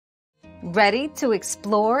Ready to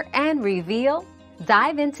explore and reveal?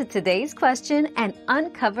 Dive into today's question and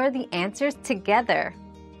uncover the answers together.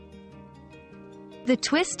 The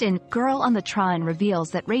twist in Girl on the Train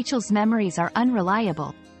reveals that Rachel's memories are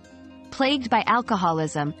unreliable. Plagued by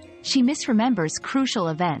alcoholism, she misremembers crucial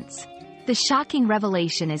events. The shocking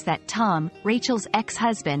revelation is that Tom, Rachel's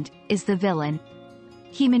ex-husband, is the villain.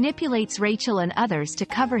 He manipulates Rachel and others to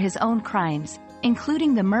cover his own crimes,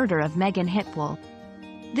 including the murder of Megan Hipwell.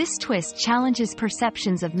 This twist challenges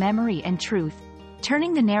perceptions of memory and truth,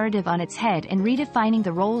 turning the narrative on its head and redefining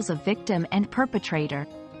the roles of victim and perpetrator.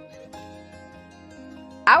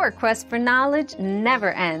 Our quest for knowledge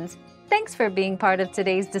never ends. Thanks for being part of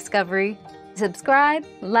today's discovery. Subscribe,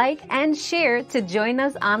 like, and share to join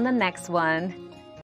us on the next one.